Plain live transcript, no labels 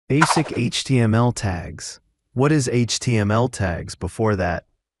Basic HTML tags. What is HTML tags? Before that,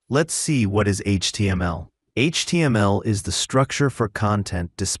 let's see what is HTML. HTML is the structure for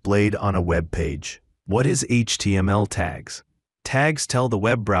content displayed on a web page. What is HTML tags? Tags tell the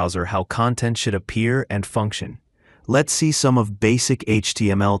web browser how content should appear and function. Let's see some of basic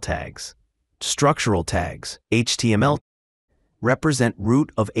HTML tags. Structural tags. HTML represent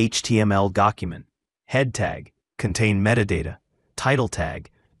root of HTML document. Head tag, contain metadata. Title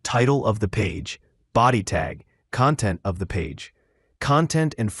tag, title of the page. Body tag, content of the page.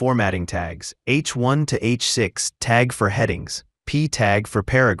 Content and formatting tags. H1 to H6 tag for headings. P tag for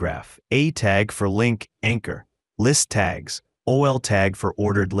paragraph. A tag for link, anchor. List tags. OL tag for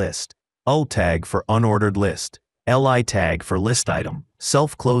ordered list. O tag for unordered list. LI tag for list item.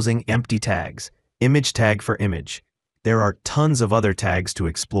 Self-closing empty tags. Image tag for image. There are tons of other tags to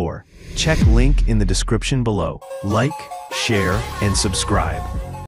explore. Check link in the description below. Like, share, and subscribe.